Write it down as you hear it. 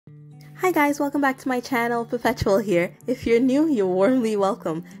Hi guys, welcome back to my channel. Perpetual here. If you're new, you're warmly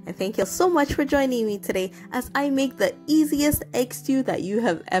welcome, and thank you so much for joining me today as I make the easiest egg stew that you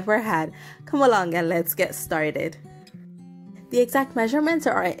have ever had. Come along and let's get started. The exact measurements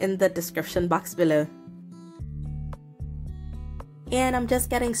are in the description box below. And I'm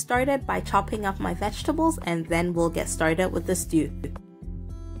just getting started by chopping up my vegetables, and then we'll get started with the stew.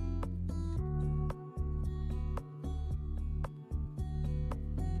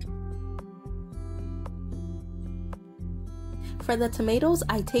 For the tomatoes,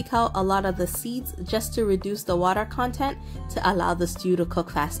 I take out a lot of the seeds just to reduce the water content to allow the stew to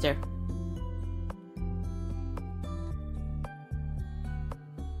cook faster.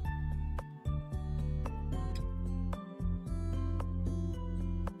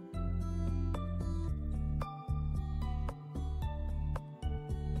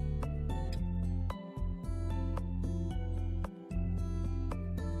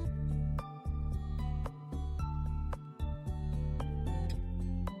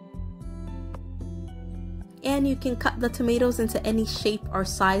 And you can cut the tomatoes into any shape or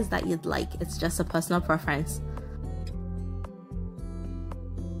size that you'd like. It's just a personal preference.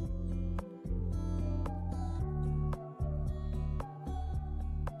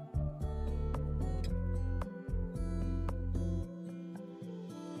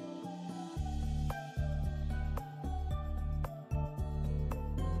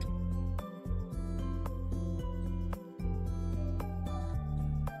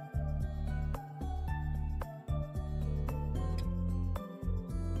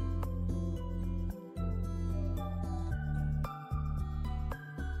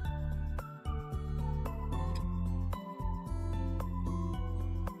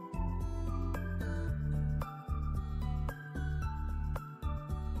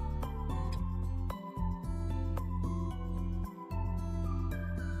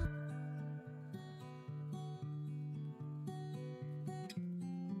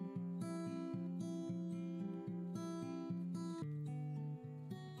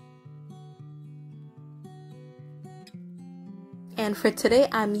 And for today,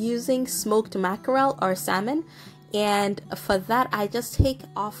 I'm using smoked mackerel or salmon, and for that I just take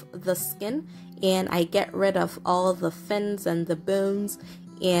off the skin and I get rid of all the fins and the bones,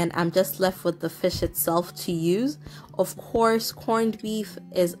 and I'm just left with the fish itself to use. Of course, corned beef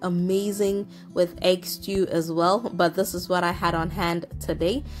is amazing with egg stew as well, but this is what I had on hand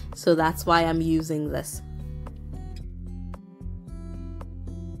today, so that's why I'm using this.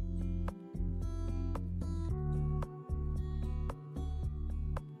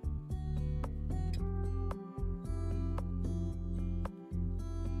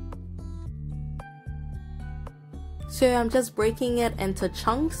 So I'm just breaking it into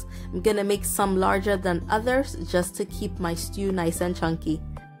chunks. I'm gonna make some larger than others just to keep my stew nice and chunky.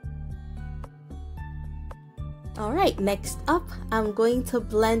 Alright, next up, I'm going to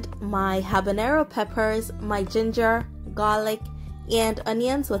blend my habanero peppers, my ginger, garlic, and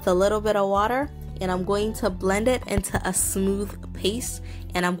onions with a little bit of water, and I'm going to blend it into a smooth paste,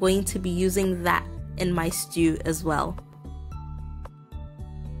 and I'm going to be using that in my stew as well.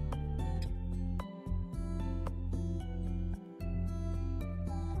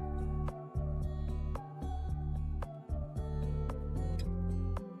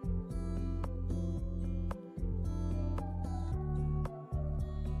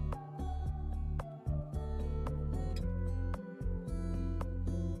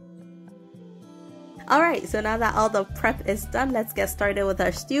 Alright, so now that all the prep is done, let's get started with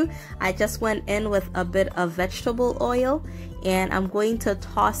our stew. I just went in with a bit of vegetable oil, and I'm going to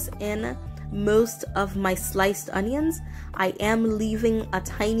toss in most of my sliced onions. I am leaving a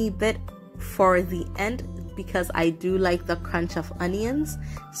tiny bit for the end because I do like the crunch of onions,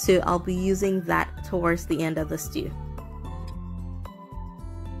 so I'll be using that towards the end of the stew.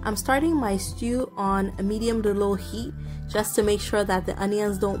 I'm starting my stew on a medium to low heat just to make sure that the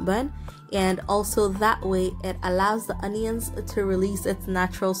onions don't burn, and also that way it allows the onions to release its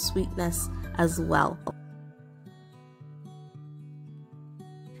natural sweetness as well.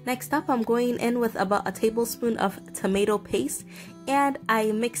 Next up, I'm going in with about a tablespoon of tomato paste, and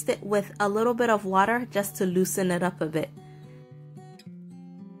I mixed it with a little bit of water just to loosen it up a bit.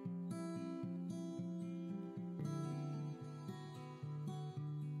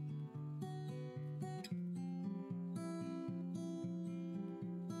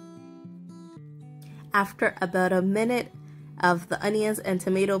 After about a minute of the onions and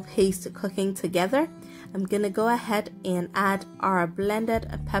tomato paste cooking together, I'm gonna go ahead and add our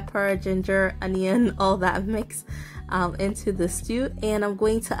blended pepper, ginger, onion, all that mix into the stew, and I'm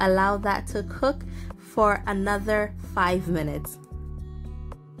going to allow that to cook for another 5 minutes.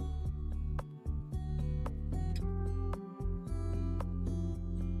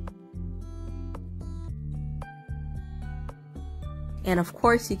 And of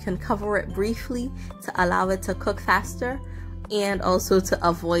course, you can cover it briefly to allow it to cook faster and also to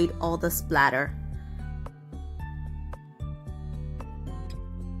avoid all the splatter.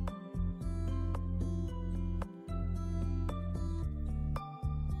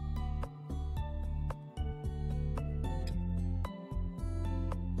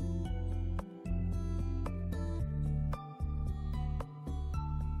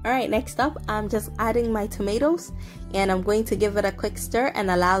 Alright, next up, I'm just adding my tomatoes and I'm going to give it a quick stir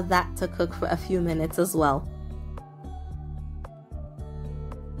and allow that to cook for a few minutes as well.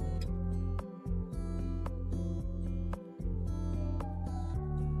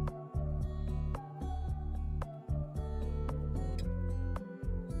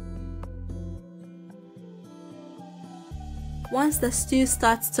 Once the stew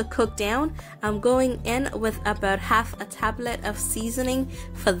starts to cook down, I'm going in with about half a tablet of seasoning.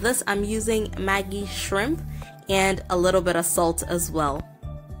 For this, I'm using Maggi shrimp and a little bit of salt as well.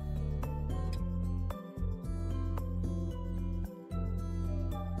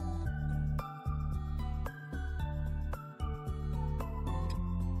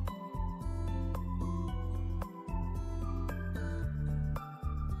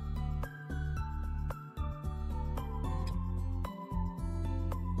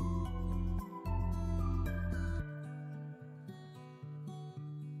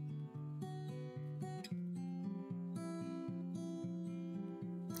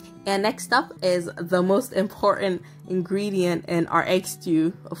 And next up is the most important ingredient in our egg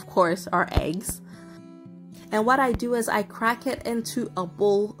stew, of course, our eggs. And what I do is I crack it into a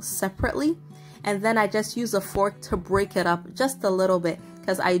bowl separately, and then I just use a fork to break it up just a little bit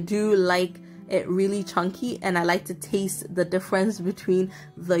because I do like it really chunky and I like to taste the difference between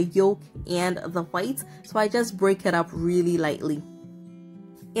the yolk and the whites. So I just break it up really lightly.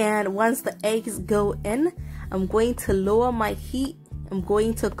 And once the eggs go in, I'm going to lower my heat. I'm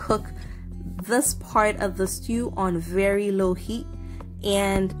going to cook this part of the stew on very low heat,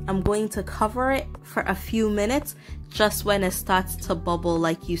 and I'm going to cover it for a few minutes just when it starts to bubble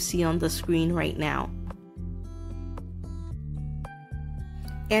like you see on the screen right now.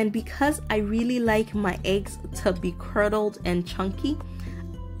 And because I really like my eggs to be curdled and chunky,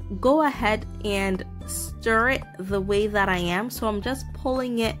 go ahead and stir it the way that I am. So I'm just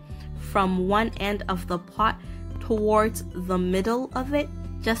pulling it from one end of the pot towards the middle of it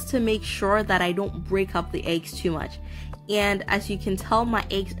just to make sure that I don't break up the eggs too much. And as you can tell, my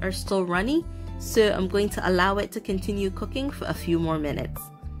eggs are still runny, so I'm going to allow it to continue cooking for a few more minutes.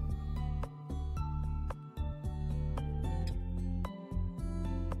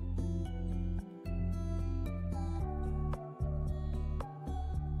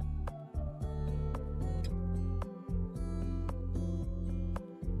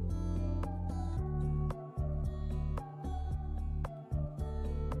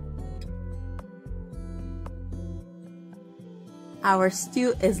 Our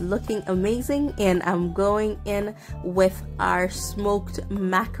stew is looking amazing, and I'm going in with our smoked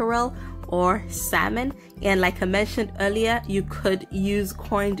mackerel or salmon. And like I mentioned earlier, you could use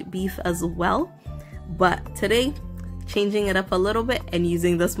corned beef as well, but today changing it up a little bit and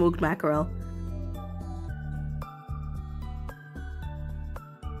using the smoked mackerel.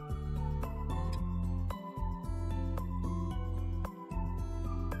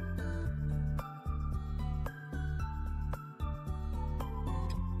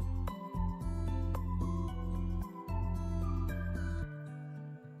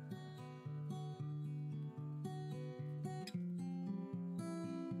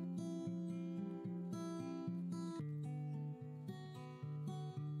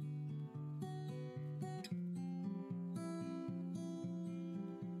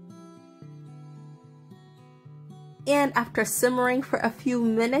 And after simmering for a few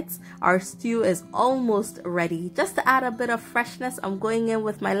minutes, our stew is almost ready. Just to add a bit of freshness, I'm going in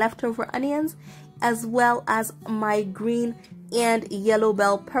with my leftover onions as well as my green and yellow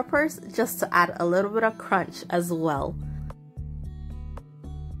bell peppers just to add a little bit of crunch as well.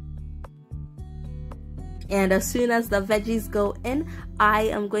 And as soon as the veggies go in, I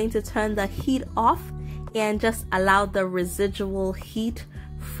am going to turn the heat off and just allow the residual heat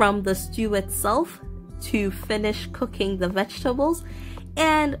from the stew itself to finish cooking the vegetables.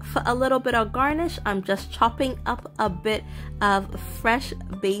 And for a little bit of garnish, I'm just chopping up a bit of fresh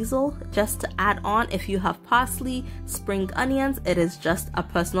basil just to add on. If you have parsley, spring onions, it is just a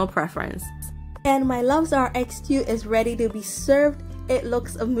personal preference. And my loves, our egg stew is ready to be served. It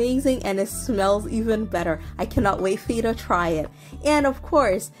looks amazing and it smells even better. I cannot wait for you to try it. And of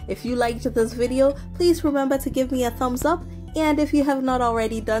course, if you liked this video, please remember to give me a thumbs up And if you have not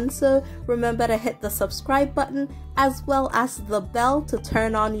already done so, remember to hit the subscribe button as well as the bell to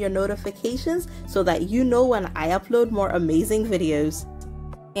turn on your notifications so that you know when I upload more amazing videos.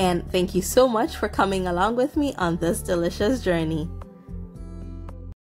 And thank you so much for coming along with me on this delicious journey.